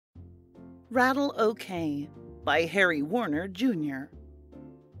Rattle OK by Harry Warner, Jr.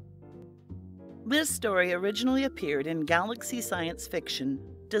 This story originally appeared in Galaxy Science Fiction,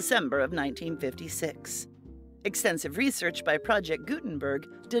 December of 1956. Extensive research by Project Gutenberg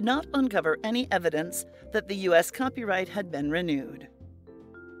did not uncover any evidence that the U.S. copyright had been renewed.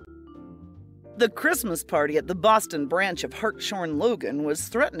 The Christmas party at the Boston branch of Hartshorn Logan was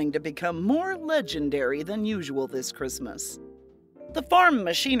threatening to become more legendary than usual this Christmas. The farm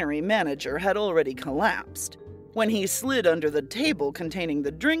machinery manager had already collapsed. When he slid under the table containing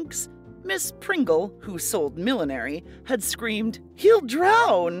the drinks, Miss Pringle, who sold millinery, had screamed, "He'll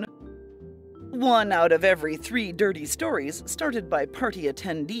drown!" One out of every 3 dirty stories started by party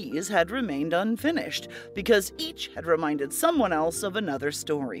attendees had remained unfinished because each had reminded someone else of another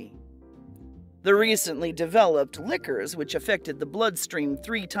story. The recently developed liquors, which affected the bloodstream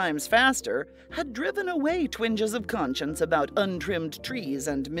 3 times faster, had driven away twinges of conscience about untrimmed trees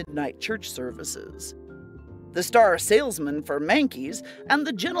and midnight church services. The star salesman for Mankeys and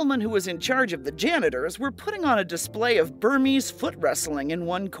the gentleman who was in charge of the janitors were putting on a display of Burmese foot wrestling in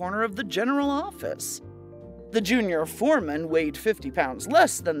one corner of the general office. The junior foreman weighed 50 pounds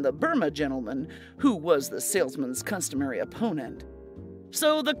less than the Burma gentleman, who was the salesman's customary opponent.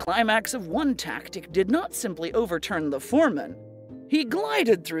 So the climax of one tactic did not simply overturn the foreman. He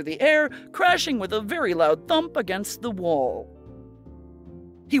glided through the air, crashing with a very loud thump against the wall.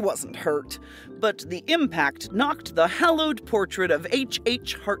 He wasn't hurt, but the impact knocked the hallowed portrait of H.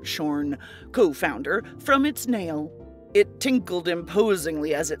 Hartshorn, co-founder, from its nail. It tinkled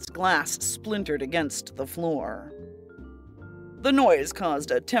imposingly as its glass splintered against the floor. The noise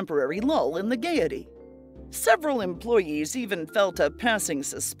caused a temporary lull in the gaiety. Several employees even felt a passing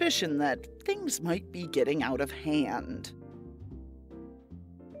suspicion that things might be getting out of hand.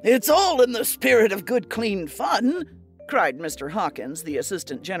 "It's all in the spirit of good, clean fun," cried Mr. Hawkins, the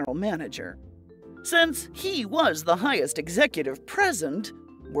assistant general manager. Since he was the highest executive present,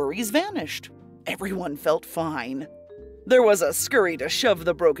 worries vanished. Everyone felt fine. There was a scurry to shove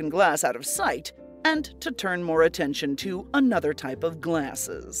the broken glass out of sight and to turn more attention to another type of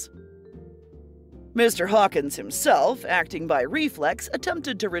glasses. Mr. Hawkins himself, acting by reflex,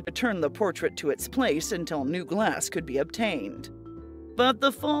 attempted to return the portrait to its place until new glass could be obtained. But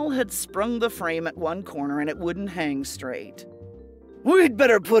the fall had sprung the frame at one corner and it wouldn't hang straight. "We'd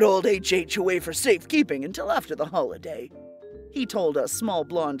better put old H. away for safekeeping until after the holiday," he told a small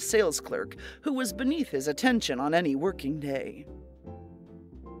blonde sales clerk who was beneath his attention on any working day.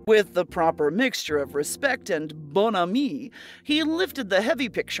 With the proper mixture of respect and bonhomie, he lifted the heavy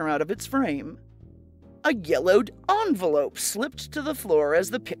picture out of its frame. A yellowed envelope slipped to the floor as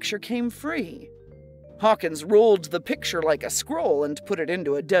the picture came free. Hawkins rolled the picture like a scroll and put it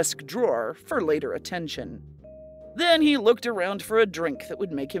into a desk drawer for later attention. Then he looked around for a drink that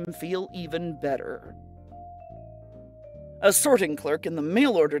would make him feel even better. A sorting clerk in the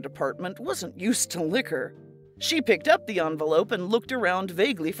mail order department wasn't used to liquor. She picked up the envelope and looked around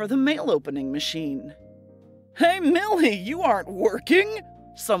vaguely for the mail opening machine. "Hey, Millie, you aren't working?"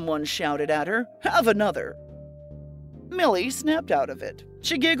 someone shouted at her. "Have another." Millie snapped out of it.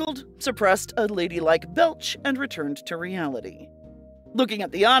 She giggled, suppressed a ladylike belch, and returned to reality. Looking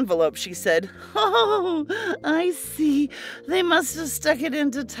at the envelope, she said, "Oh, I see. They must have stuck it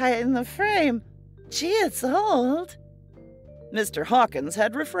in to tighten the frame. Gee, it's old." Mr. Hawkins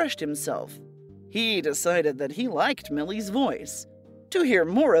had refreshed himself. He decided that he liked Millie's voice. To hear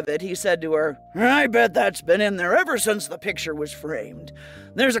more of it, he said to her, "I bet that's been in there ever since the picture was framed.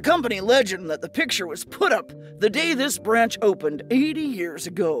 There's a company legend that the picture was put up the day this branch opened 80 years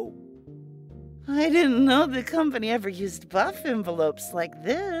ago." "I didn't know the company ever used buff envelopes like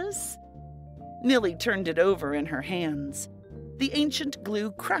this." Millie turned it over in her hands. The ancient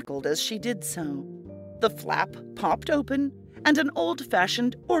glue crackled as she did so. The flap popped open, and an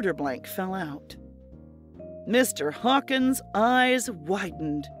old-fashioned order blank fell out. Mr. Hawkins' eyes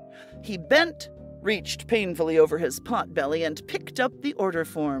widened. He bent, reached painfully over his potbelly, and picked up the order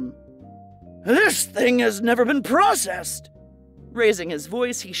form. "This thing has never been processed." Raising his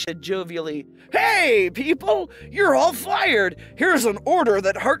voice, he said jovially, "Hey, people! You're all fired! Here's an order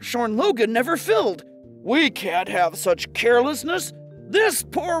that Hartshorn Logan never filled. We can't have such carelessness. This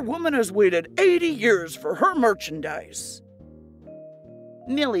poor woman has waited 80 years for her merchandise."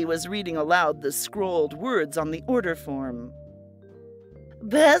 Millie was reading aloud the scrolled words on the order form.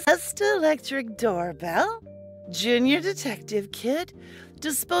 "Best electric doorbell, junior detective kit,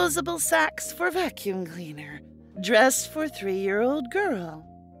 disposable sacks for vacuum cleaner, dress for 3-year-old girl."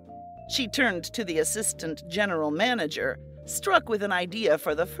 She turned to the assistant general manager, struck with an idea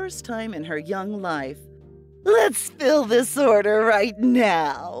for the first time in her young life. "Let's fill this order right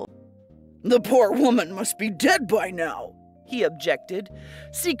now." "The poor woman must be dead by now," he objected,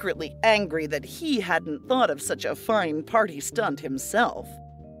 secretly angry that he hadn't thought of such a fine party stunt himself.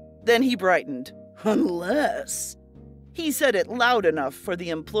 Then he brightened. "Unless—" He said it loud enough for the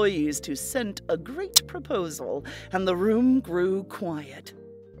employees to scent a great proposal, and the room grew quiet.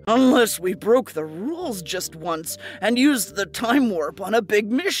 "Unless we broke the rules just once and used the time warp on a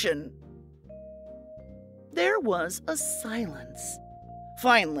big mission." There was a silence.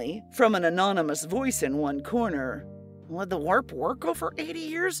 Finally, from an anonymous voice in one corner, "Would the warp work over 80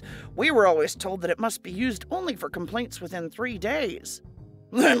 years? We were always told that it must be used only for complaints within 3 days."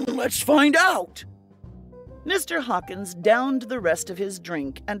 "Then let's find out." Mr. Hawkins downed the rest of his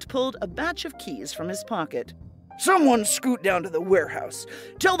drink and pulled a batch of keys from his pocket. "Someone scoot down to the warehouse.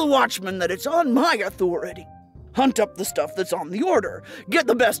 Tell the watchman that it's on my authority. Hunt up the stuff that's on the order. Get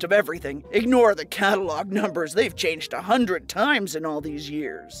the best of everything. Ignore the catalog numbers. They've changed 100 times in all these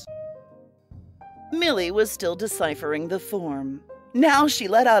years." Millie was still deciphering the form. Now she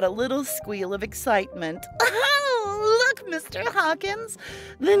let out a little squeal of excitement. "Oh, look, Mr. Hawkins!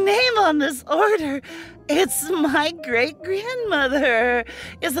 The name on this order, it's my great-grandmother!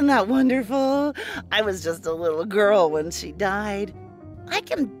 Isn't that wonderful? I was just a little girl when she died. I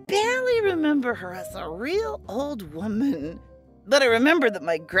can barely remember her as a real old woman. But I remember that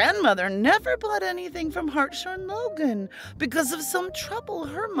my grandmother never bought anything from Hartshorn Logan because of some trouble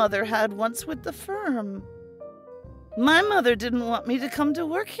her mother had once with the firm. My mother didn't want me to come to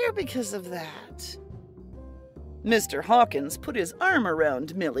work here because of that." Mr. Hawkins put his arm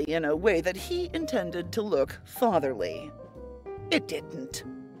around Millie in a way that he intended to look fatherly. It didn't.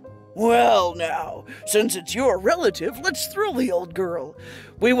 "Well now, since it's your relative, let's thrill the old girl.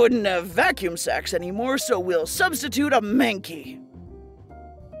 We wouldn't have vacuum sacks anymore, so we'll substitute a Mankey."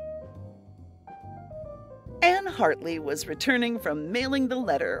 Anne Hartley was returning from mailing the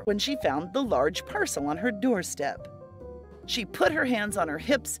letter when she found the large parcel on her doorstep. She put her hands on her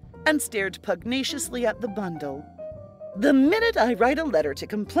hips and stared pugnaciously at the bundle. "The minute I write a letter to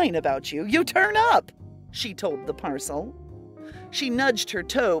complain about you, you turn up," she told the parcel. She nudged her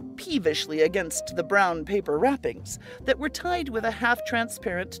toe peevishly against the brown paper wrappings that were tied with a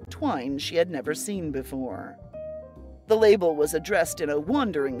half-transparent twine she had never seen before. The label was addressed in a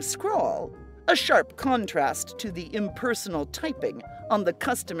wandering scrawl, a sharp contrast to the impersonal typing on the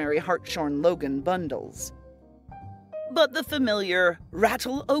customary Hartshorn Logan bundles. But the familiar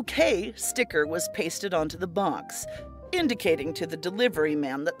Rattle OK sticker was pasted onto the box, indicating to the delivery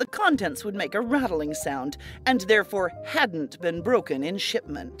man that the contents would make a rattling sound and therefore hadn't been broken in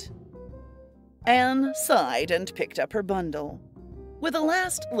shipment. Anne sighed and picked up her bundle. With a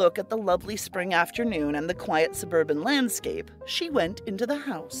last look at the lovely spring afternoon and the quiet suburban landscape, she went into the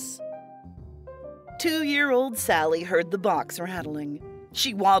house. 2-year-old Sally heard the box rattling.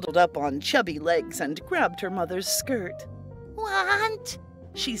 She waddled up on chubby legs and grabbed her mother's skirt. "Want?"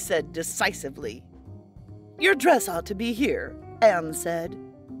 she said decisively. "Your dress ought to be here," Anne said.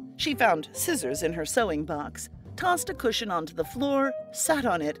 She found scissors in her sewing box, tossed a cushion onto the floor, sat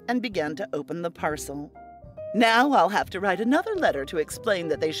on it, and began to open the parcel. "Now I'll have to write another letter to explain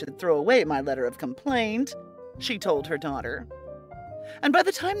that they should throw away my letter of complaint," she told her daughter. "And by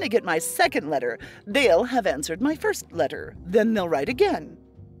the time they get my second letter, they'll have answered my first letter. Then they'll write again."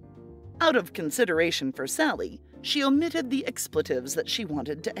 Out of consideration for Sally, she omitted the expletives that she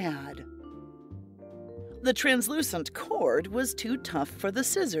wanted to add. The translucent cord was too tough for the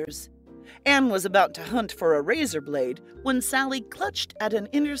scissors. Anne was about to hunt for a razor blade when Sally clutched at an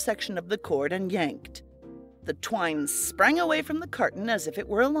intersection of the cord and yanked. The twine sprang away from the carton as if it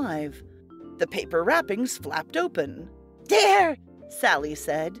were alive. The paper wrappings flapped open. "There!" Sally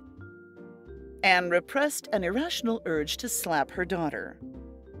said. Anne repressed an irrational urge to slap her daughter.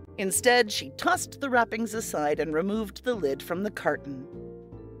 Instead, she tossed the wrappings aside and removed the lid from the carton.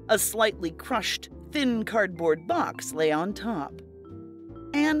 A slightly crushed, thin cardboard box lay on top.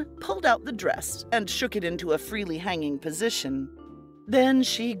 Anne pulled out the dress and shook it into a freely hanging position. Then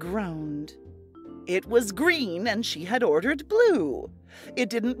she groaned. It was green, and she had ordered blue. It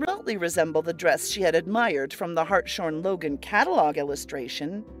didn't remotely resemble the dress she had admired from the Hartshorn Logan catalog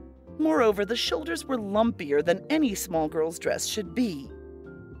illustration. Moreover, the shoulders were lumpier than any small girl's dress should be.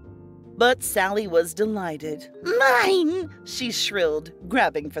 But Sally was delighted. "Mine!" she shrilled,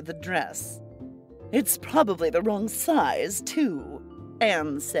 grabbing for the dress. "It's probably the wrong size, too,"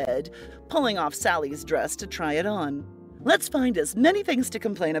 Anne said, pulling off Sally's dress to try it on. "Let's find as many things to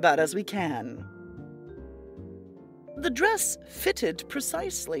complain about as we can." The dress fitted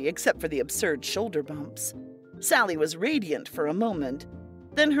precisely, except for the absurd shoulder bumps. Sally was radiant for a moment.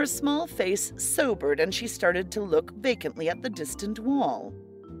 Then her small face sobered and she started to look vacantly at the distant wall.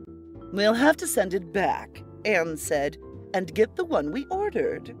 "We'll have to send it back," Anne said, "and get the one we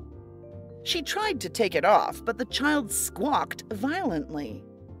ordered." She tried to take it off, but the child squawked violently.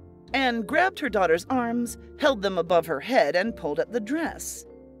 Anne grabbed her daughter's arms, held them above her head, and pulled at the dress.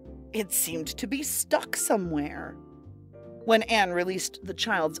 It seemed to be stuck somewhere. When Anne released the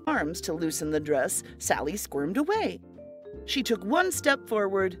child's arms to loosen the dress, Sally squirmed away. She took one step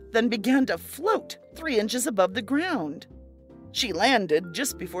forward, then began to float 3 inches above the ground. She landed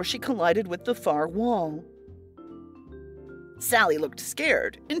just before she collided with the far wall. Sally looked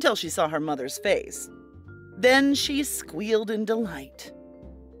scared until she saw her mother's face. Then she squealed in delight.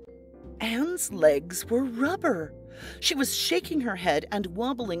 Anne's legs were rubber. She was shaking her head and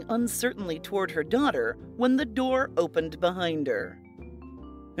wobbling uncertainly toward her daughter when the door opened behind her.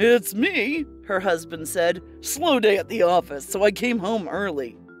 "It's me," her husband said. "Slow day at the office, so I came home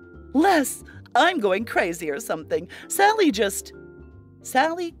early." "Les, I'm going crazy or something. Sally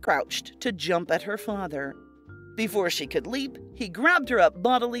crouched to jump at her father. Before she could leap, he grabbed her up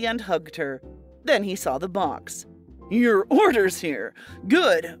bodily and hugged her. Then he saw the box. "Your order's here.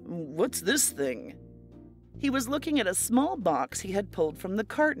 Good. What's this thing?" He was looking at a small box he had pulled from the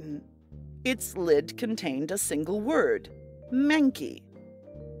carton. Its lid contained a single word, Mankey.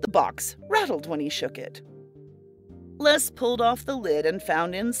 The box rattled when he shook it. Les pulled off the lid and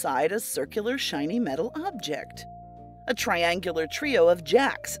found inside a circular shiny metal object. A triangular trio of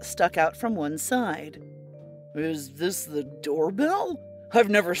jacks stuck out from one side. "Is this the doorbell? I've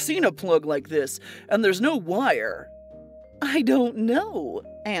never seen a plug like this, and there's no wire." "I don't know,"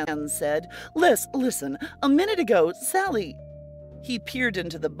 Anne said. "Les, listen, a minute ago, Sally—" He peered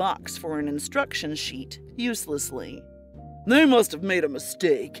into the box for an instruction sheet, uselessly. "They must have made a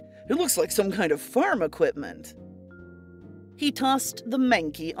mistake. It looks like some kind of farm equipment." He tossed the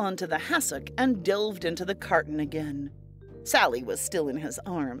Mankey onto the hassock and delved into the carton again. Sally was still in his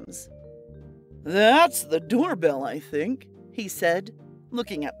arms. "That's the doorbell, I think," he said,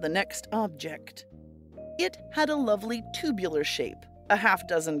 looking at the next object. It had a lovely tubular shape, a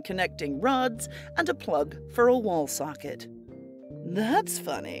half-dozen connecting rods, and a plug for a wall socket. "That's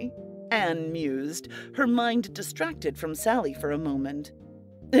funny," Anne mused, her mind distracted from Sally for a moment.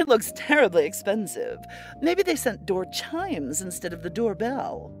 "It looks terribly expensive. Maybe they sent door chimes instead of the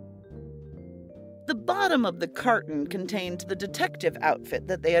doorbell." The bottom of the carton contained the detective outfit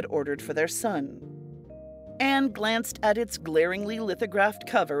that they had ordered for their son. Anne glanced at its glaringly lithographed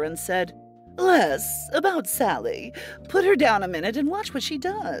cover and said, "Les, about Sally. Put her down a minute and watch what she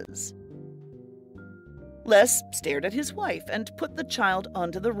does." Les stared at his wife and put the child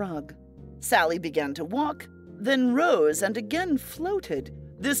onto the rug. Sally began to walk, then rose and again floated,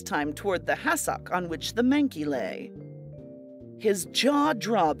 this time toward the hassock on which the Mankey lay. His jaw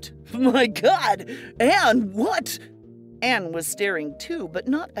dropped. "My God! Anne, what?" Anne was staring too, but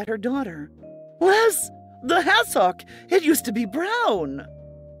not at her daughter. "Les, the hassock! It used to be brown!"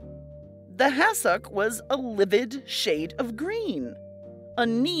 The hassock was a livid shade of green. A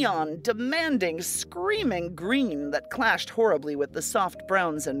neon, demanding, screaming green that clashed horribly with the soft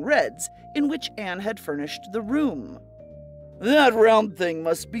browns and reds in which Anne had furnished the room. "That round thing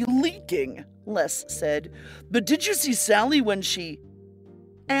must be leaking," Les said. "But did you see Sally when she—"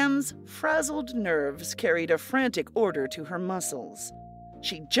 Anne's frazzled nerves carried a frantic order to her muscles.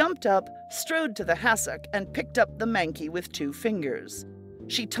 She jumped up, strode to the hassock, and picked up the Mankey with 2 fingers.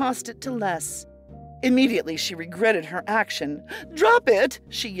 She tossed it to Les. Immediately she regretted her action. "Drop it!"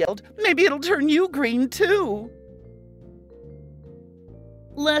 she yelled. "Maybe it'll turn you green, too."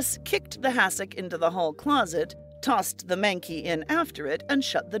 Les kicked the hassock into the hall closet, tossed the Mankey in after it, and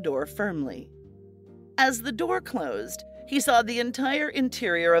shut the door firmly. As the door closed, he saw the entire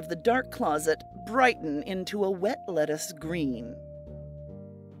interior of the dark closet brighten into a wet lettuce green.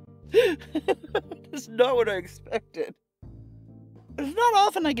 That's not what I expected. It's not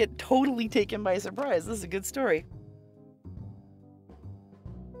often I get totally taken by surprise. This is a good story.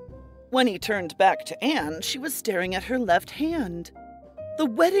 When he turned back to Anne, she was staring at her left hand. The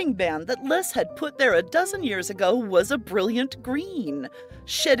wedding band that Les had put there a dozen years ago was a brilliant green,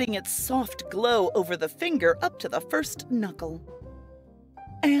 shedding its soft glow over the finger up to the first knuckle.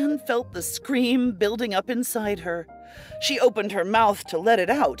 Anne felt the scream building up inside her. She opened her mouth to let it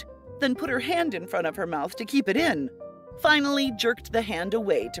out, then put her hand in front of her mouth to keep it in, finally jerked the hand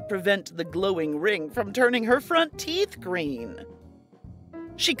away to prevent the glowing ring from turning her front teeth green.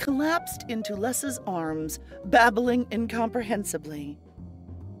 She collapsed into Les's arms, babbling incomprehensibly.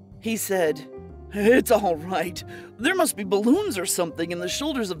 He said, "It's all right. There must be balloons or something in the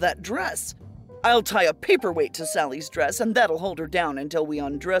shoulders of that dress. I'll tie a paperweight to Sally's dress, and that'll hold her down until we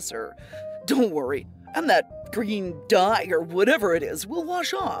undress her. Don't worry, and that green dye or whatever it is will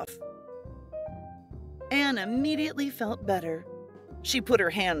wash off." Anne immediately felt better. She put her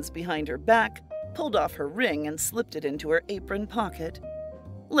hands behind her back, pulled off her ring, and slipped it into her apron pocket.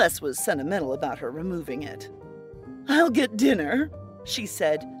 Les was sentimental about her removing it. "I'll get dinner," she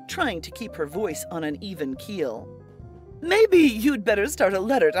said, trying to keep her voice on an even keel. "Maybe you'd better start a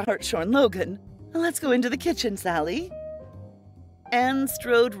letter to Hartshorn Logan. Let's go into the kitchen, Sally." Anne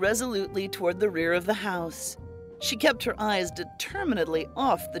strode resolutely toward the rear of the house. She kept her eyes determinedly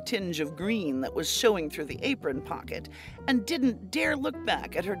off the tinge of green that was showing through the apron pocket and didn't dare look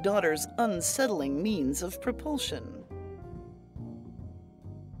back at her daughter's unsettling means of propulsion.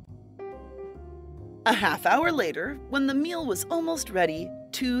 A half hour later, when the meal was almost ready,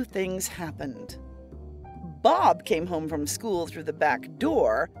 two things happened. Bob came home from school through the back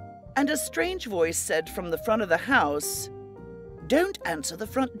door, and a strange voice said from the front of the house, "Don't answer the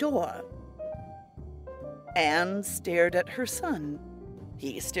front door." Anne stared at her son.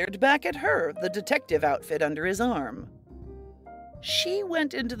 He stared back at her, the detective outfit under his arm. She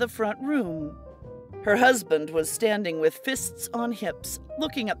went into the front room. Her husband was standing with fists on hips,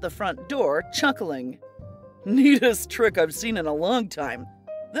 looking at the front door, chuckling. "Neatest trick I've seen in a long time.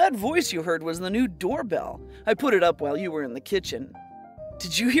 That voice you heard was the new doorbell. I put it up while you were in the kitchen.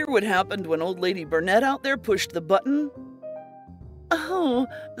 Did you hear what happened when old lady Burnett out there pushed the button?" "Oh,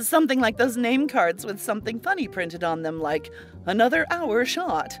 something like those name cards with something funny printed on them, like, 'Another hour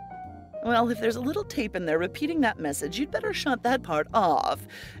shot.' Well, if there's a little tape in there repeating that message, you'd better shut that part off.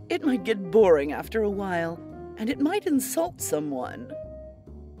 It might get boring after a while, and it might insult someone."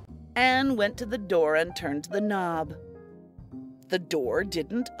 Anne went to the door and turned the knob. The door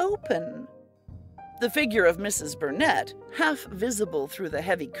didn't open. The figure of Mrs. Burnett, half visible through the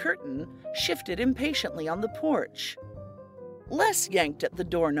heavy curtain, shifted impatiently on the porch. Les yanked at the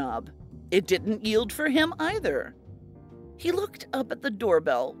doorknob. It didn't yield for him either. He looked up at the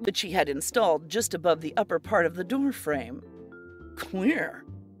doorbell, which he had installed just above the upper part of the door frame. "Queer.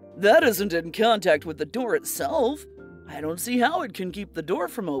 That isn't in contact with the door itself. I don't see how it can keep the door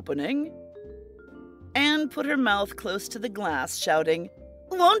from opening." Anne put her mouth close to the glass, shouting,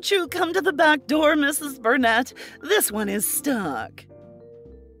 "Won't you come to the back door, Mrs. Burnett? This one is stuck."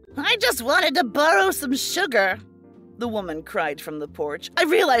 "I just wanted to borrow some sugar," the woman cried from the porch. "I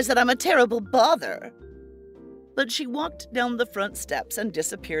realize that I'm a terrible bother." But she walked down the front steps and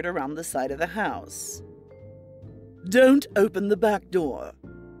disappeared around the side of the house. "Don't open the back door."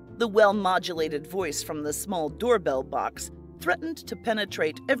 The well-modulated voice from the small doorbell box threatened to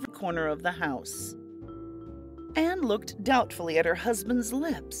penetrate every corner of the house. Anne looked doubtfully at her husband's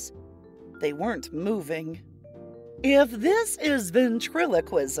lips. They weren't moving. "If this is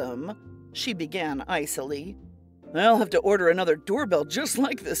ventriloquism," she began icily. "I'll have to order another doorbell just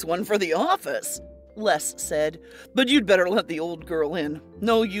like this one for the office," Les said. "But you'd better let the old girl in.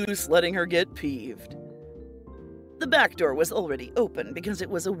 No use letting her get peeved." The back door was already open because it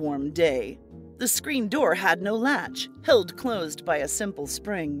was a warm day. The screen door had no latch, held closed by a simple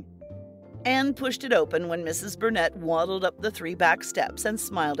spring. Anne pushed it open when Mrs. Burnett waddled up the 3 back steps and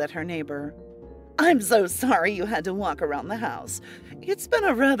smiled at her neighbor. "I'm so sorry you had to walk around the house. It's been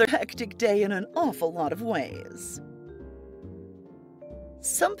a rather hectic day in an awful lot of ways."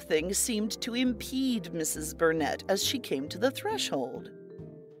 Something seemed to impede Mrs. Burnett as she came to the threshold.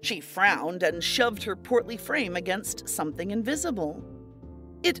 She frowned and shoved her portly frame against something invisible.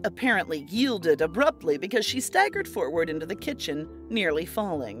 It apparently yielded abruptly because she staggered forward into the kitchen, nearly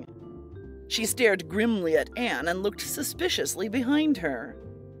falling. She stared grimly at Anne and looked suspiciously behind her.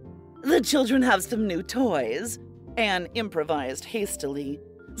 "The children have some new toys," Anne improvised hastily.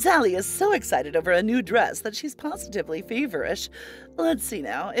 "Sally is so excited over a new dress that she's positively feverish. Let's see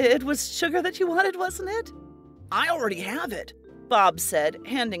now, it was sugar that you wanted, wasn't it?" "I already have it," Bob said,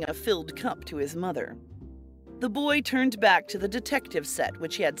 handing a filled cup to his mother. The boy turned back to the detective set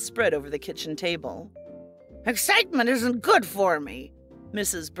which he had spread over the kitchen table. "Excitement isn't good for me,"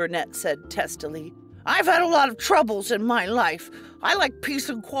 Mrs. Burnett said testily. "I've had a lot of troubles in my life. I like peace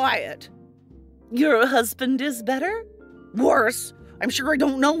and quiet." "Your husband is better?" "Worse. I'm sure I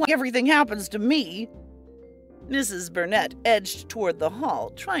don't know why everything happens to me." Mrs. Burnett edged toward the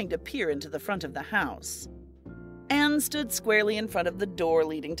hall, trying to peer into the front of the house. Anne stood squarely in front of the door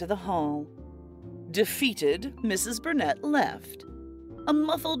leading to the hall. Defeated, Mrs. Burnett left. A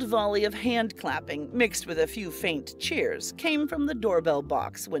muffled volley of hand-clapping, mixed with a few faint cheers, came from the doorbell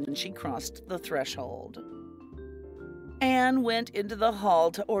box when she crossed the threshold. Anne went into the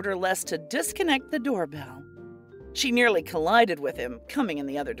hall to order Les to disconnect the doorbell. She nearly collided with him, coming in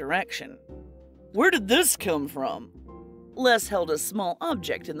the other direction. "Where did this come from?" Les held a small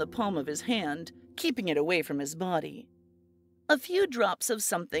object in the palm of his hand, keeping it away from his body. A few drops of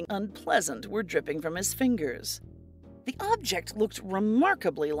something unpleasant were dripping from his fingers. The object looked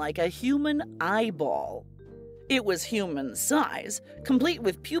remarkably like a human eyeball. It was human size, complete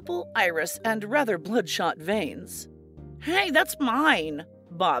with pupil, iris, and rather bloodshot veins. "Hey, that's mine,"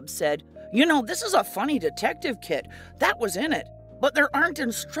 Bob said. "You know, this is a funny detective kit. That was in it, but there aren't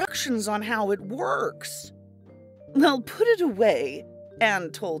instructions on how it works." "Well, put it away,"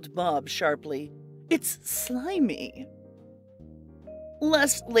 Anne told Bob sharply. "It's slimy."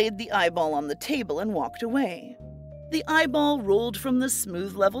 Les laid the eyeball on the table and walked away. The eyeball rolled from the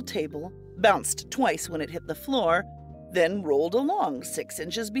smooth level table, bounced twice when it hit the floor, then rolled along 6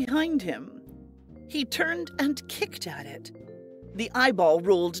 inches behind him. He turned and kicked at it. The eyeball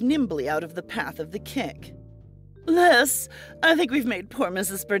rolled nimbly out of the path of the kick. "Les, I think we've made poor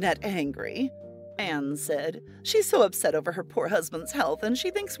Mrs. Burnett angry," Anne said. "She's so upset over her poor husband's health, and she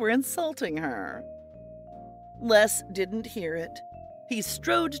thinks we're insulting her." Les didn't hear it. He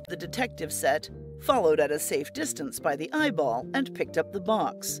strode to the detective set, followed at a safe distance by the eyeball, and picked up the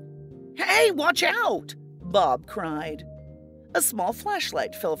box. "Hey, watch out!" Bob cried. A small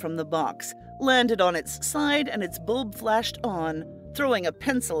flashlight fell from the box, landed on its side, and its bulb flashed on, throwing a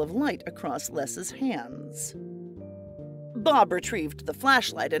pencil of light across Les's hands. Bob retrieved the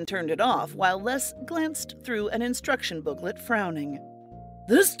flashlight and turned it off while Les glanced through an instruction booklet, frowning.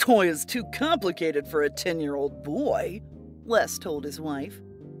 "This toy is too complicated for a 10-year-old boy," Les told his wife.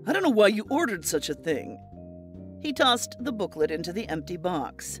 "I don't know why you ordered such a thing." He tossed the booklet into the empty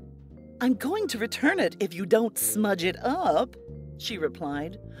box. "I'm going to return it if you don't smudge it up," she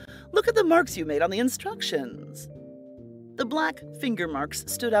replied. "Look at the marks you made on the instructions." The black finger marks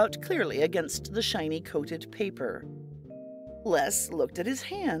stood out clearly against the shiny coated paper. Les looked at his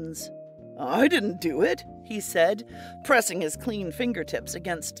hands. "I didn't do it," he said, pressing his clean fingertips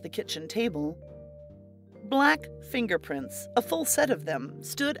against the kitchen table. Black fingerprints, a full set of them,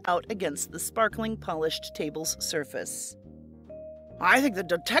 stood out against the sparkling polished table's surface. "I think the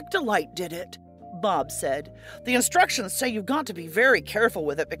detector-light did it," Bob said. "The instructions say you've got to be very careful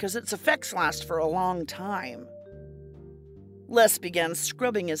with it because its effects last for a long time." Les began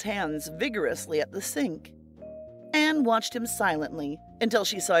scrubbing his hands vigorously at the sink. Anne watched him silently until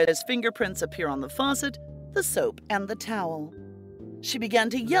she saw his fingerprints appear on the faucet, the soap, and the towel. She began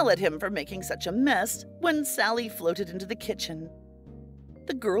to yell at him for making such a mess when Sally floated into the kitchen.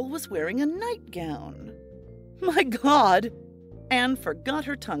 The girl was wearing a nightgown. "My God!" Anne forgot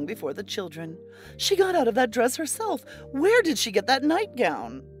her tongue before the children. "She got out of that dress herself. Where did she get that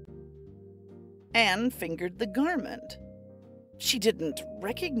nightgown?" Anne fingered the garment. She didn't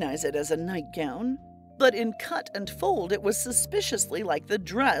recognize it as a nightgown, but in cut and fold it was suspiciously like the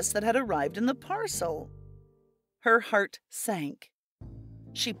dress that had arrived in the parcel. Her heart sank.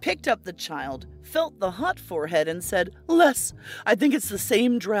 She picked up the child, felt the hot forehead, and said, "Les, I think it's the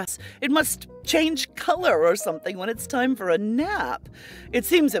same dress. It must change color or something when it's time for a nap. It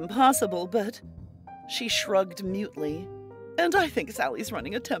seems impossible, but—" She shrugged mutely. "And I think Sally's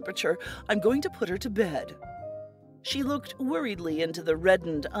running a temperature. I'm going to put her to bed." She looked worriedly into the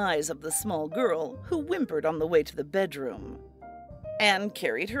reddened eyes of the small girl, who whimpered on the way to the bedroom. Anne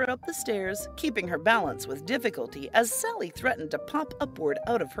carried her up the stairs, keeping her balance with difficulty as Sally threatened to pop upward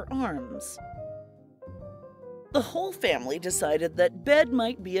out of her arms. The whole family decided that bed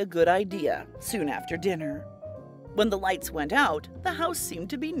might be a good idea soon after dinner. When the lights went out, the house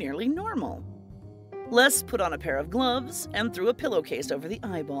seemed to be nearly normal. Les put on a pair of gloves and threw a pillowcase over the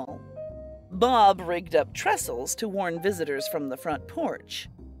eyeball. Bob rigged up trestles to warn visitors from the front porch.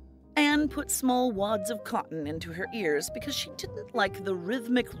 Anne put small wads of cotton into her ears because she didn't like the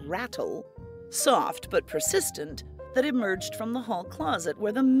rhythmic rattle, soft but persistent, that emerged from the hall closet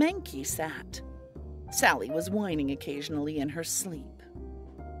where the Mankey sat. Sally was whining occasionally in her sleep.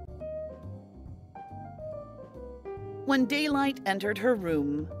 When daylight entered her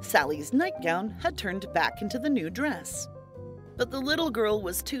room, Sally's nightgown had turned back into the new dress. But the little girl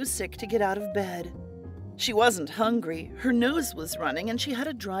was too sick to get out of bed. She wasn't hungry, her nose was running, and she had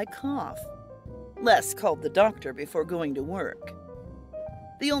a dry cough. Les called the doctor before going to work.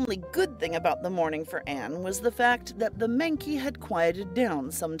 The only good thing about the morning for Anne was the fact that the Mankey had quieted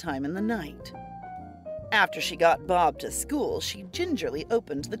down sometime in the night. After she got Bob to school, she gingerly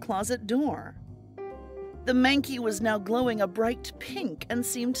opened the closet door. The Mankey was now glowing a bright pink and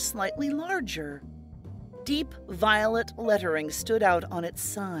seemed slightly larger. Deep violet lettering stood out on its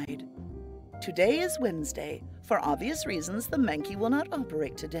side. Today is Wednesday. For obvious reasons, the Mankey will not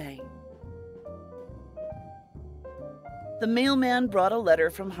operate today. The mailman brought a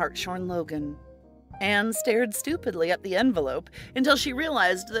letter from Hartshorn Logan. Anne stared stupidly at the envelope until she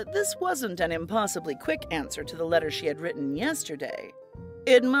realized that this wasn't an impossibly quick answer to the letter she had written yesterday.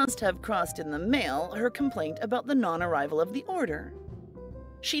 It must have crossed in the mail her complaint about the non-arrival of the order.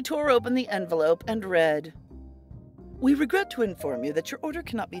 She tore open the envelope and read, "We regret to inform you that your order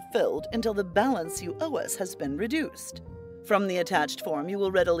cannot be filled until the balance you owe us has been reduced. From the attached form, you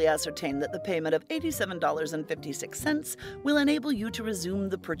will readily ascertain that the payment of $87.56 will enable you to resume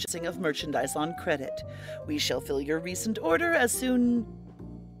the purchasing of merchandise on credit. We shall fill your recent order as soon—"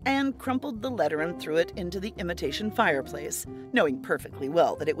 Anne crumpled the letter and threw it into the imitation fireplace, knowing perfectly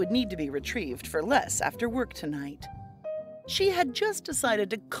well that it would need to be retrieved for less after work tonight. She had just decided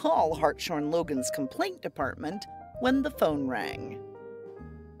to call Hartshorn Logan's complaint department when the phone rang.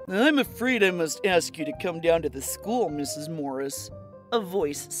 "I'm afraid I must ask you to come down to the school, Mrs. Morris," a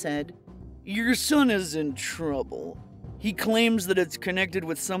voice said. "Your son is in trouble. He claims that it's connected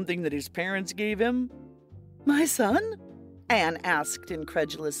with something that his parents gave him." "My son?" Anne asked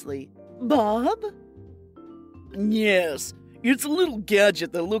incredulously. "Bob?" "Yes, it's a little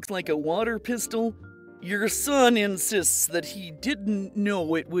gadget that looks like a water pistol. Your son insists that he didn't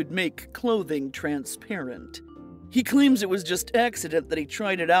know it would make clothing transparent. He claims it was just accident that he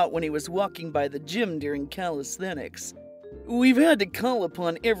tried it out when he was walking by the gym during calisthenics. We've had to call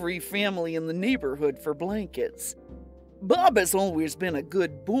upon every family in the neighborhood for blankets. Bob has always been a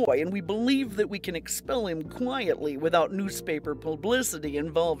good boy, and we believe that we can expel him quietly without newspaper publicity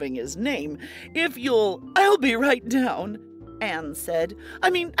involving his name. If you'll—" "I'll be right down," Anne said.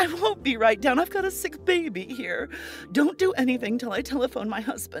 I won't be right down. I've got a sick baby here. Don't do anything till I telephone my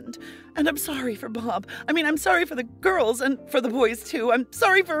husband. And I'm sorry for Bob. I'm sorry for the girls and for the boys, too. I'm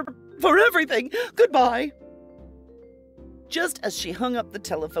sorry for everything. Goodbye." Just as she hung up the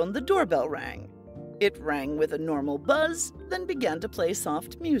telephone, the doorbell rang. It rang with a normal buzz, then began to play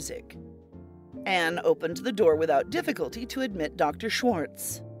soft music. Anne opened the door without difficulty to admit Dr.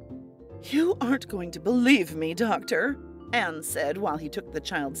 Schwartz. "You aren't going to believe me, Doctor," Anne said while he took the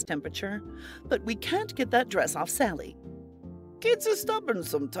child's temperature, "but we can't get that dress off Sally." "Kids are stubborn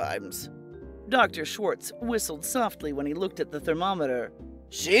sometimes." Dr. Schwartz whistled softly when he looked at the thermometer.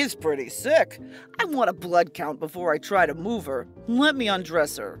 "She's pretty sick. I want a blood count before I try to move her. Let me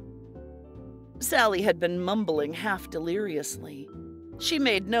undress her." Sally had been mumbling half deliriously. She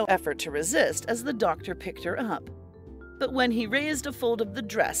made no effort to resist as the doctor picked her up. But when he raised a fold of the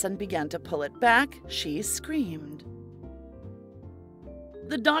dress and began to pull it back, she screamed.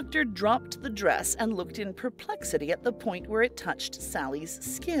 The doctor dropped the dress and looked in perplexity at the point where it touched Sally's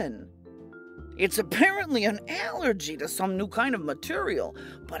skin. "It's apparently an allergy to some new kind of material,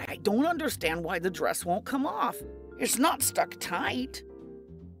 but I don't understand why the dress won't come off. It's not stuck tight."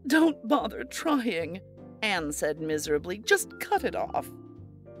 "Don't bother trying," Anne said miserably. "Just cut it off."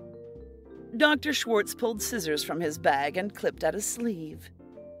 Dr. Schwartz pulled scissors from his bag and clipped at a sleeve.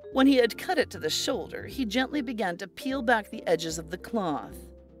 When he had cut it to the shoulder, he gently began to peel back the edges of the cloth.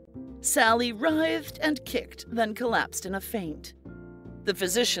 Sally writhed and kicked, then collapsed in a faint. The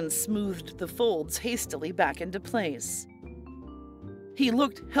physician smoothed the folds hastily back into place. He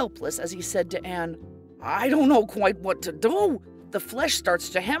looked helpless as he said to Anne, "I don't know quite what to do. The flesh starts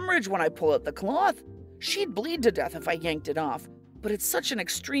to hemorrhage when I pull at the cloth. She'd bleed to death if I yanked it off, but it's such an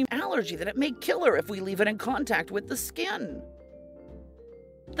extreme allergy that it may kill her if we leave it in contact with the skin."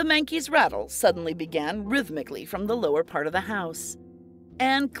 The Mankey's rattle suddenly began rhythmically from the lower part of the house.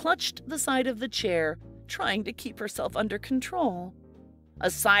 Anne clutched the side of the chair, trying to keep herself under control. A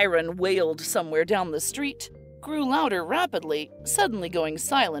siren wailed somewhere down the street, grew louder rapidly, suddenly going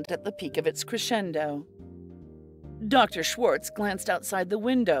silent at the peak of its crescendo. Dr. Schwartz glanced outside the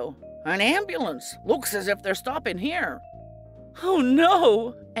window. "An ambulance! Looks as if they're stopping here." "Oh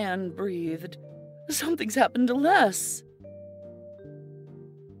no!" Anne breathed. "Something's happened to Les."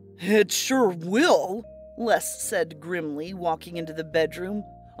 "It sure will," Les said grimly, walking into the bedroom.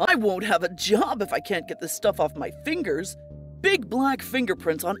 "I won't have a job if I can't get this stuff off my fingers. Big black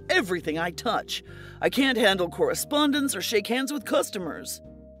fingerprints on everything I touch. I can't handle correspondence or shake hands with customers."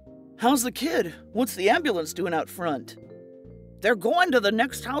 "How's the kid? What's the ambulance doing out front?" "They're going to the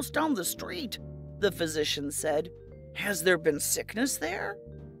next house down the street," the physician said. "Has there been sickness there?"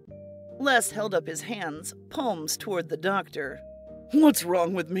 Les held up his hands, palms toward the doctor. "What's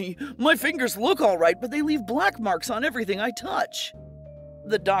wrong with me? My fingers look all right, but they leave black marks on everything I touch."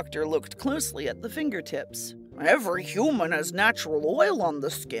 The doctor looked closely at the fingertips. "Every human has natural oil on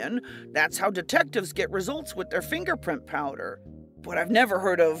the skin. That's how detectives get results with their fingerprint powder. But I've never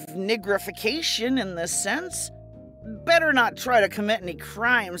heard of nigrification in this sense. Better not try to commit any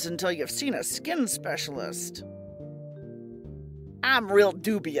crimes until you've seen a skin specialist." I'm real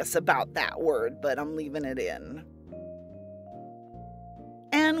dubious about that word, but I'm leaving it in.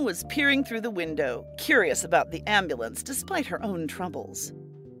 Anne was peering through the window, curious about the ambulance despite her own troubles.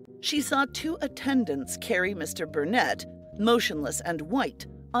 She saw 2 attendants carry Mr. Burnett, motionless and white,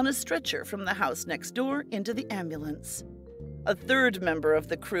 on a stretcher from the house next door into the ambulance. A 3rd member of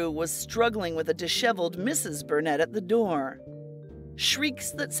the crew was struggling with a disheveled Mrs. Burnett at the door.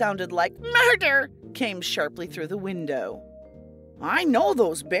 Shrieks that sounded like "murder" came sharply through the window. "I know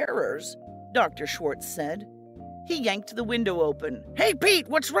those bearers," Dr. Schwartz said. He yanked the window open. "Hey, Pete,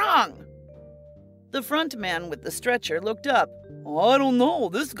 what's wrong?" The front man with the stretcher looked up. "I don't know.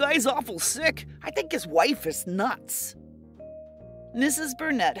 This guy's awful sick. I think his wife is nuts." Mrs.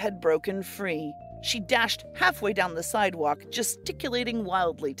 Burnett had broken free. She dashed halfway down the sidewalk, gesticulating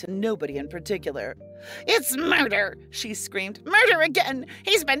wildly to nobody in particular. "It's murder!" she screamed. "Murder again!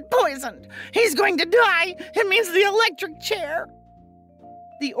 He's been poisoned! He's going to die! It means the electric chair!"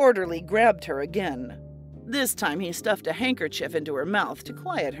 The orderly grabbed her again. This time he stuffed a handkerchief into her mouth to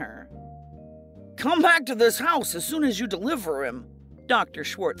quiet her. "Come back to this house as soon as you deliver him," Dr.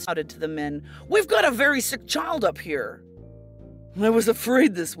 Schwartz shouted to the men. "We've got a very sick child up here." "I was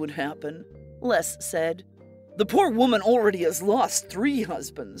afraid this would happen," Les said. "The poor woman already has lost 3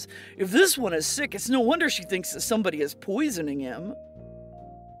 husbands. If this one is sick, it's no wonder she thinks that somebody is poisoning him."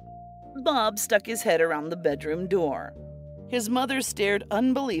 Bob stuck his head around the bedroom door. His mother stared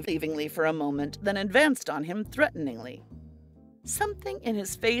unbelievingly for a moment, then advanced on him threateningly. Something in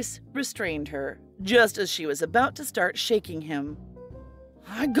his face restrained her, just as she was about to start shaking him.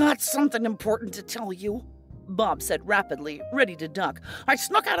 "I got something important to tell you," Bob said rapidly, ready to duck. "I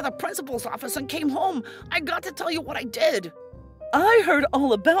snuck out of the principal's office and came home. I got to tell you what I did." "I heard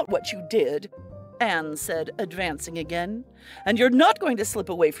all about what you did," Anne said, advancing again. "And you're not going to slip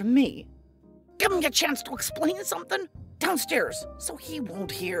away from me." "Give me a chance to explain something. Downstairs, so he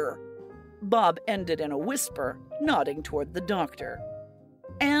won't hear." Bob ended in a whisper, nodding toward the doctor.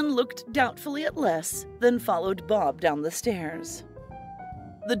 Anne looked doubtfully at Les, then followed Bob down the stairs.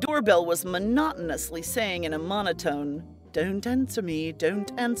 The doorbell was monotonously saying in a monotone, "Don't answer me,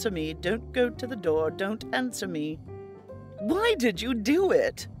 don't answer me, don't go to the door, don't answer me." "Why did you do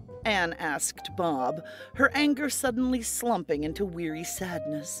it?" Anne asked Bob, her anger suddenly slumping into weary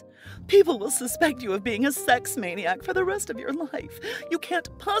sadness. "People will suspect you of being a sex maniac for the rest of your life. You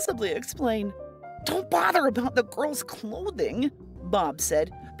can't possibly explain." "Don't bother about the girl's clothing," Bob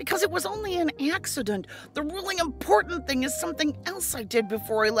said, "because it was only an accident. The really important thing is something else I did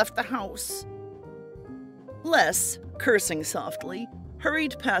before I left the house." Les, cursing softly,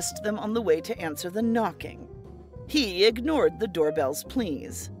 hurried past them on the way to answer the knocking. He ignored the doorbell's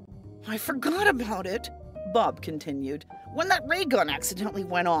pleas. "I forgot about it," Bob continued, "when that ray gun accidentally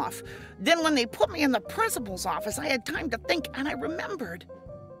went off. Then when they put me in the principal's office, I had time to think, and I remembered.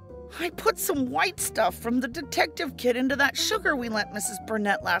 I put some white stuff from the detective kit into that sugar we lent Mrs.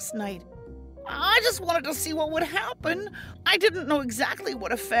 Burnett last night. I just wanted to see what would happen. I didn't know exactly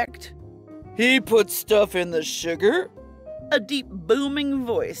what effect." "He put stuff in the sugar?" A deep, booming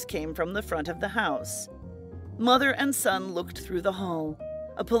voice came from the front of the house. Mother and son looked through the hall.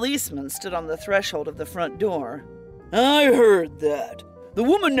 A policeman stood on the threshold of the front door. "I heard that. The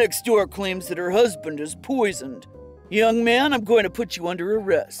woman next door claims that her husband is poisoned. Young man, I'm going to put you under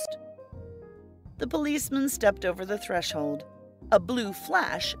arrest." The policeman stepped over the threshold. A blue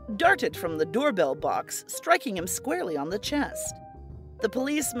flash darted from the doorbell box, striking him squarely on the chest. The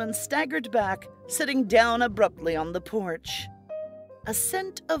policeman staggered back, sitting down abruptly on the porch. A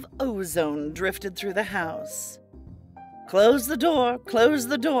scent of ozone drifted through the house. "Close the door, close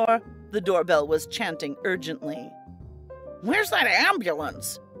the door," the doorbell was chanting urgently. "Where's that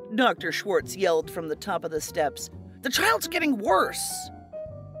ambulance?" Dr. Schwartz yelled from the top of the steps. "The child's getting worse."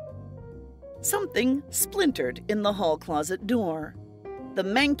 Something splintered in the hall closet door. The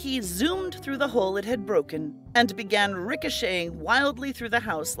Mankey zoomed through the hole it had broken and began ricocheting wildly through the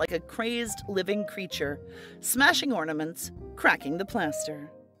house like a crazed living creature, smashing ornaments, cracking the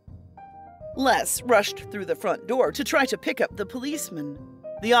plaster. Les rushed through the front door to try to pick up the policeman.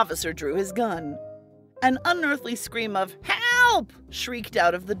 The officer drew his gun. An unearthly scream of "Help!" shrieked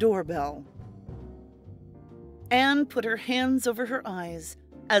out of the doorbell. Anne put her hands over her eyes,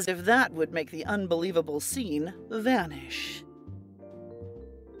 as if that would make the unbelievable scene vanish.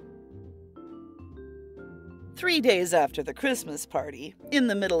 3 days after the Christmas party, in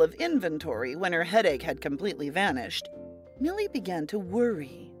the middle of inventory when her headache had completely vanished, Millie began to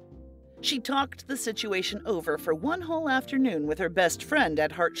worry. She talked the situation over for one whole afternoon with her best friend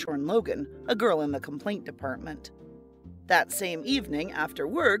at Hartshorn Logan, a girl in the complaint department. That same evening, after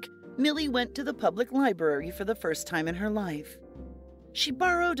work, Millie went to the public library for the first time in her life. She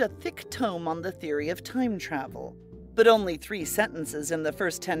borrowed a thick tome on the theory of time travel, but only 3 sentences in the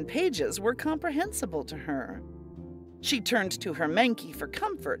first 10 pages were comprehensible to her. She turned to her Mankey for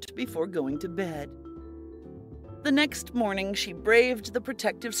comfort before going to bed. The next morning, she braved the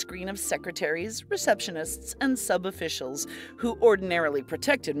protective screen of secretaries, receptionists, and sub-officials who ordinarily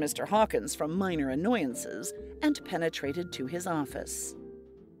protected Mr. Hawkins from minor annoyances and penetrated to his office.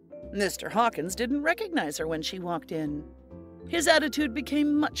 Mr. Hawkins didn't recognize her when she walked in. His attitude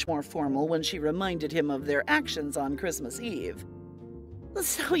became much more formal when she reminded him of their actions on Christmas Eve.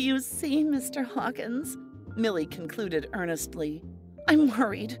 "So you see, Mr. Hawkins," Millie concluded earnestly, "I'm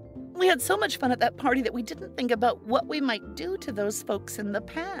worried. We had so much fun at that party that we didn't think about what we might do to those folks in the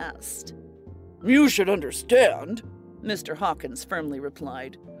past." "You should understand," Mr. Hawkins firmly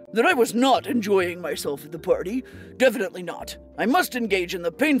replied, "that I was not enjoying myself at the party. Definitely not. I must engage in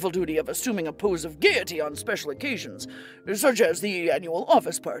the painful duty of assuming a pose of gaiety on special occasions, such as the annual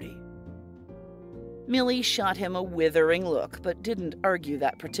office party." Millie shot him a withering look, but didn't argue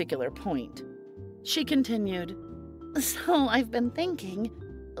that particular point. She continued, "So I've been thinking,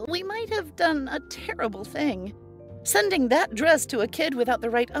 we might have done a terrible thing. Sending that dress to a kid without the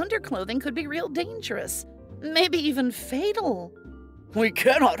right underclothing could be real dangerous, maybe even fatal." "We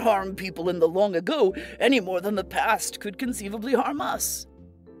cannot harm people in the long ago any more than the past could conceivably harm us."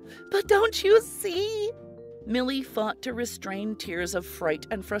 "But don't you see?" Millie fought to restrain tears of fright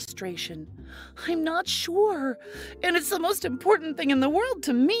and frustration. "I'm not sure, and it's the most important thing in the world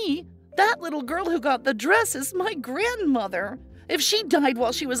to me. That little girl who got the dress is my grandmother. If she died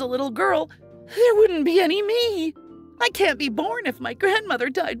while she was a little girl, there wouldn't be any me. I can't be born if my grandmother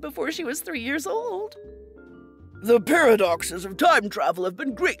died before she was 3 years old." "The paradoxes of time travel have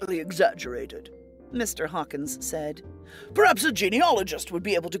been greatly exaggerated," Mr. Hawkins said. "Perhaps a genealogist would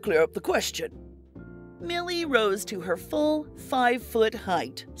be able to clear up the question." Millie rose to her full 5-foot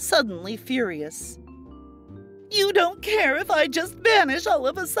height, suddenly furious. "You don't care if I just vanish all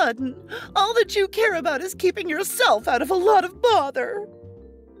of a sudden. All that you care about is keeping yourself out of a lot of bother."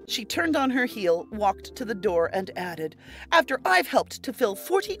 She turned on her heel, walked to the door, and added, "After I've helped to fill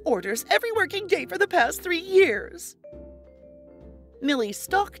 40 orders every working day for the past 3 years." Millie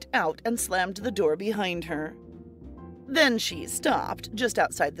stalked out and slammed the door behind her. Then she stopped just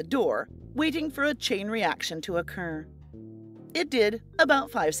outside the door, waiting for a chain reaction to occur. It did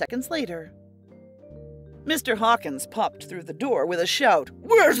about 5 seconds later. Mr. Hawkins popped through the door with a shout,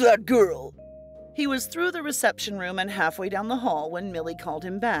 "Where's that girl?" He was through the reception room and halfway down the hall when Millie called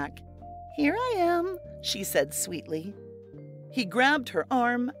him back. "Here I am," she said sweetly. He grabbed her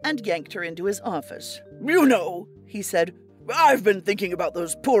arm and yanked her into his office. "You know," he said, "I've been thinking about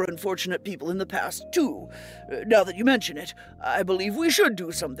those poor unfortunate people in the past, too. Now that you mention it, I believe we should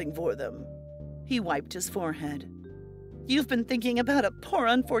do something for them." He wiped his forehead. "You've been thinking about a poor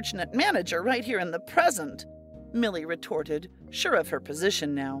unfortunate manager right here in the present," Millie retorted, sure of her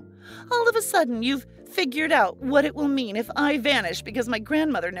position now. "All of a sudden you've figured out what it will mean if I vanish because my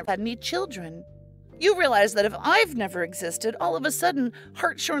grandmother never had any children. You realize that if I've never existed, all of a sudden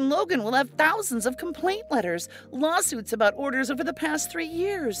Hartshorn Logan will have thousands of complaint letters, lawsuits about orders over the past 3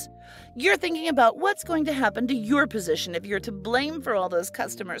 years. You're thinking about what's going to happen to your position if you're to blame for all those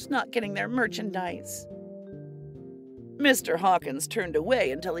customers not getting their merchandise." Mr. Hawkins turned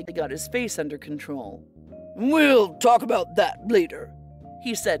away until he got his face under control. "We'll talk about that later,"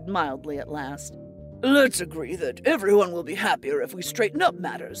 he said mildly at last. "Let's agree that everyone will be happier if we straighten up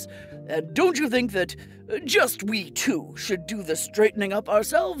matters. And don't you think that just we two should do the straightening up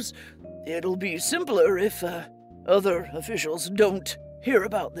ourselves? It'll be simpler if other officials don't hear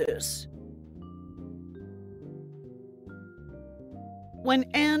about this." When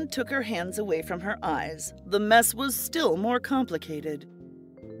Anne took her hands away from her eyes, the mess was still more complicated.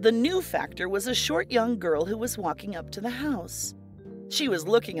 The new factor was a short young girl who was walking up to the house. She was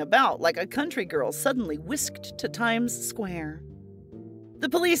looking about like a country girl suddenly whisked to Times Square. The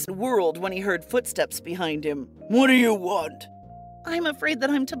police whirled when he heard footsteps behind him. "What do you want?" "I'm afraid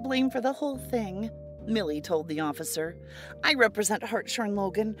that I'm to blame for the whole thing," Millie told the officer. "I represent Hartshorn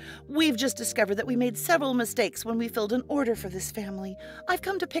Logan. We've just discovered that we made several mistakes when we filled an order for this family. I've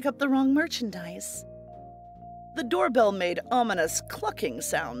come to pick up the wrong merchandise." The doorbell made ominous clucking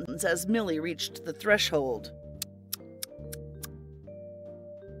sounds as Millie reached the threshold.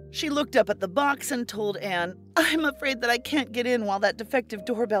 She looked up at the box and told Anne, "I'm afraid that I can't get in while that defective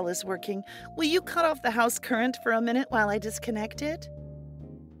doorbell is working. Will you cut off the house current for a minute while I disconnect it?"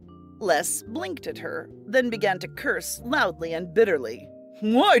 Les blinked at her, then began to curse loudly and bitterly.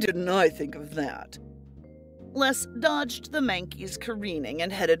 "Why didn't I think of that?" Les dodged the Mankeys careening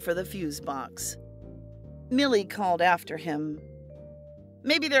and headed for the fuse box. Millie called after him,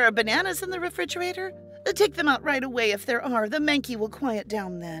 Maybe there are bananas in the refrigerator? Take them out right away if there are. The Mankey will quiet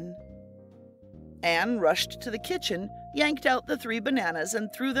down then. Anne rushed to the kitchen, yanked out the 3 bananas,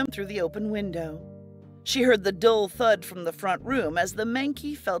 and threw them through the open window. She heard the dull thud from the front room as the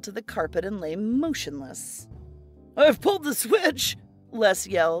Mankey fell to the carpet and lay motionless. "I've pulled the switch!" Les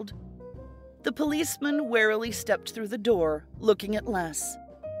yelled. The policeman warily stepped through the door, looking at Les.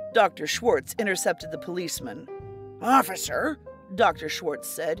 Dr. Schwartz intercepted the policeman. "Officer," Dr. Schwartz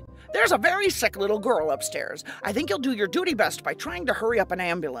said, "there's a very sick little girl upstairs. I think you'll do your duty best by trying to hurry up an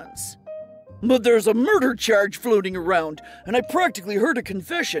ambulance." "But there's a murder charge floating around, and I practically heard a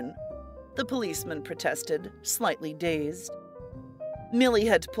confession," the policeman protested, slightly dazed. Millie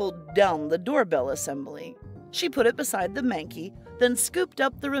had pulled down the doorbell assembly. She put it beside the Mankey, then scooped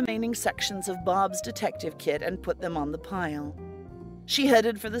up the remaining sections of Bob's detective kit and put them on the pile. She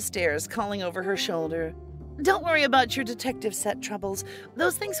headed for the stairs, calling over her shoulder, "Don't worry about your detective set troubles.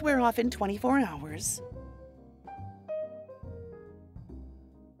 Those things wear off in 24 hours.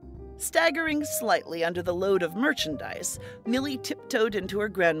 Staggering slightly under the load of merchandise, Millie tiptoed into her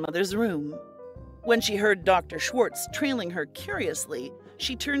grandmother's room. When she heard Dr. Schwartz trailing her curiously,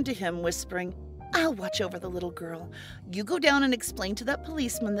 she turned to him, whispering, "I'll watch over the little girl. You go down and explain to that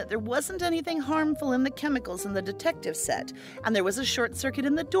policeman that there wasn't anything harmful in the chemicals in the detective set, and there was a short circuit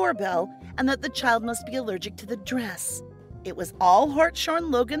in the doorbell, and that the child must be allergic to the dress. It was all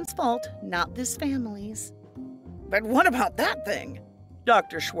Hartshorn Logan's fault, not this family's." "But what about that thing?"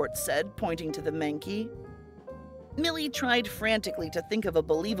 Dr. Schwartz said, pointing to the Mankey. Millie tried frantically to think of a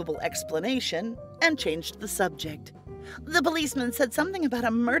believable explanation and changed the subject. "The policeman said something about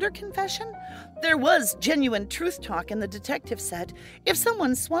a murder confession? There was genuine truth talk in the detective set. If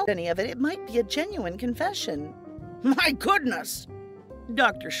someone swallowed any of it, it might be a genuine confession." "My goodness!"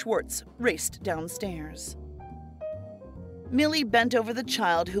 Dr. Schwartz raced downstairs. Millie bent over the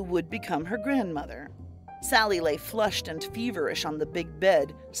child who would become her grandmother. Sally lay flushed and feverish on the big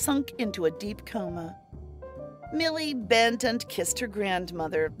bed, sunk into a deep coma. Millie bent and kissed her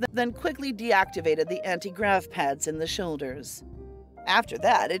grandmother, then quickly deactivated the anti-grav pads in the shoulders. After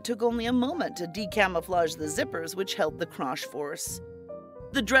that, it took only a moment to decamouflage the zippers which held the crash force.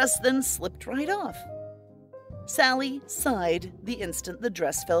 The dress then slipped right off. Sally sighed the instant the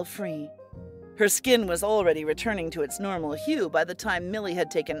dress fell free. Her skin was already returning to its normal hue by the time Millie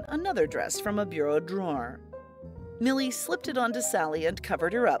had taken another dress from a bureau drawer. Millie slipped it onto Sally and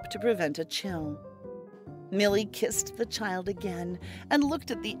covered her up to prevent a chill. Millie kissed the child again and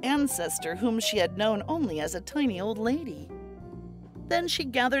looked at the ancestor whom she had known only as a tiny old lady. Then she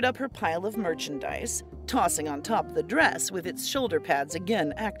gathered up her pile of merchandise, tossing on top the dress with its shoulder pads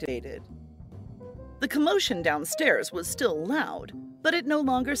again activated. The commotion downstairs was still loud, but it no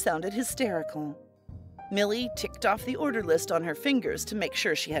longer sounded hysterical. Millie ticked off the order list on her fingers to make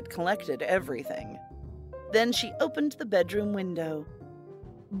sure she had collected everything. Then she opened the bedroom window.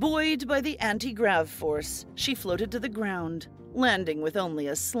 Buoyed by the anti-grav force, she floated to the ground, landing with only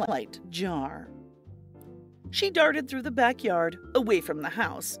a slight jar. She darted through the backyard, away from the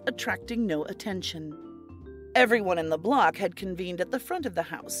house, attracting no attention. Everyone in the block had convened at the front of the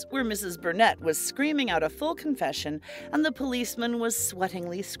house, where Mrs. Burnett was screaming out a full confession and the policeman was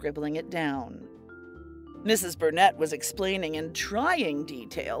sweatingly scribbling it down. Mrs. Burnett was explaining in trying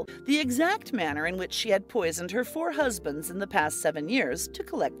detail the exact manner in which she had poisoned her 4 husbands in the past 7 years to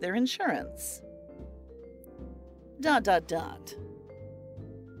collect their insurance. ...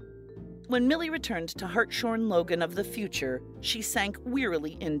 When Millie returned to Hartshorn Logan of the future, she sank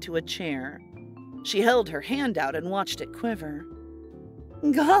wearily into a chair. She held her hand out and watched it quiver.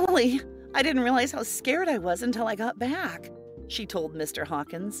 "Golly, I didn't realize how scared I was until I got back," she told Mr.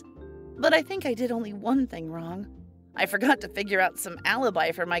 Hawkins. "But I think I did only one thing wrong. I forgot to figure out some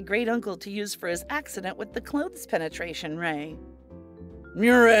alibi for my great-uncle to use for his accident with the clothes penetration ray."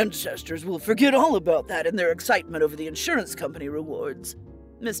 "Your ancestors will forget all about that in their excitement over the insurance company rewards,"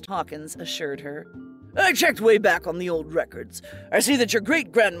 Mr. Hawkins assured her. "I checked way back on the old records. I see that your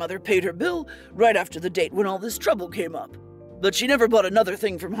great-grandmother paid her bill right after the date when all this trouble came up. But she never bought another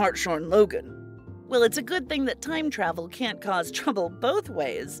thing from Hartshorn Logan." "Well, it's a good thing that time travel can't cause trouble both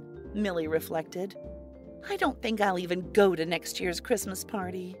ways," Millie reflected. "I don't think I'll even go to next year's Christmas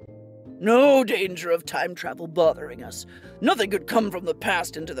party." "No danger of time travel bothering us. Nothing could come from the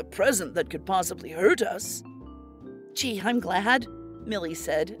past into the present that could possibly hurt us." "Gee, I'm glad," Millie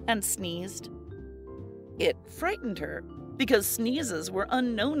said and sneezed. It frightened her, because sneezes were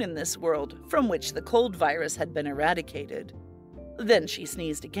unknown in this world from which the cold virus had been eradicated. Then she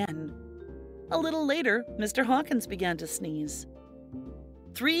sneezed again. A little later, Mr. Hawkins began to sneeze.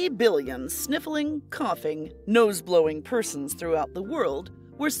 3 billion sniffling, coughing, nose-blowing persons throughout the world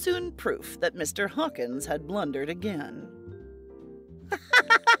were soon proof that Mr. Hawkins had blundered again.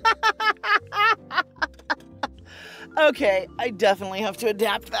 Okay, I definitely have to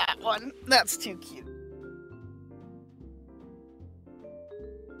adapt that one. That's too cute.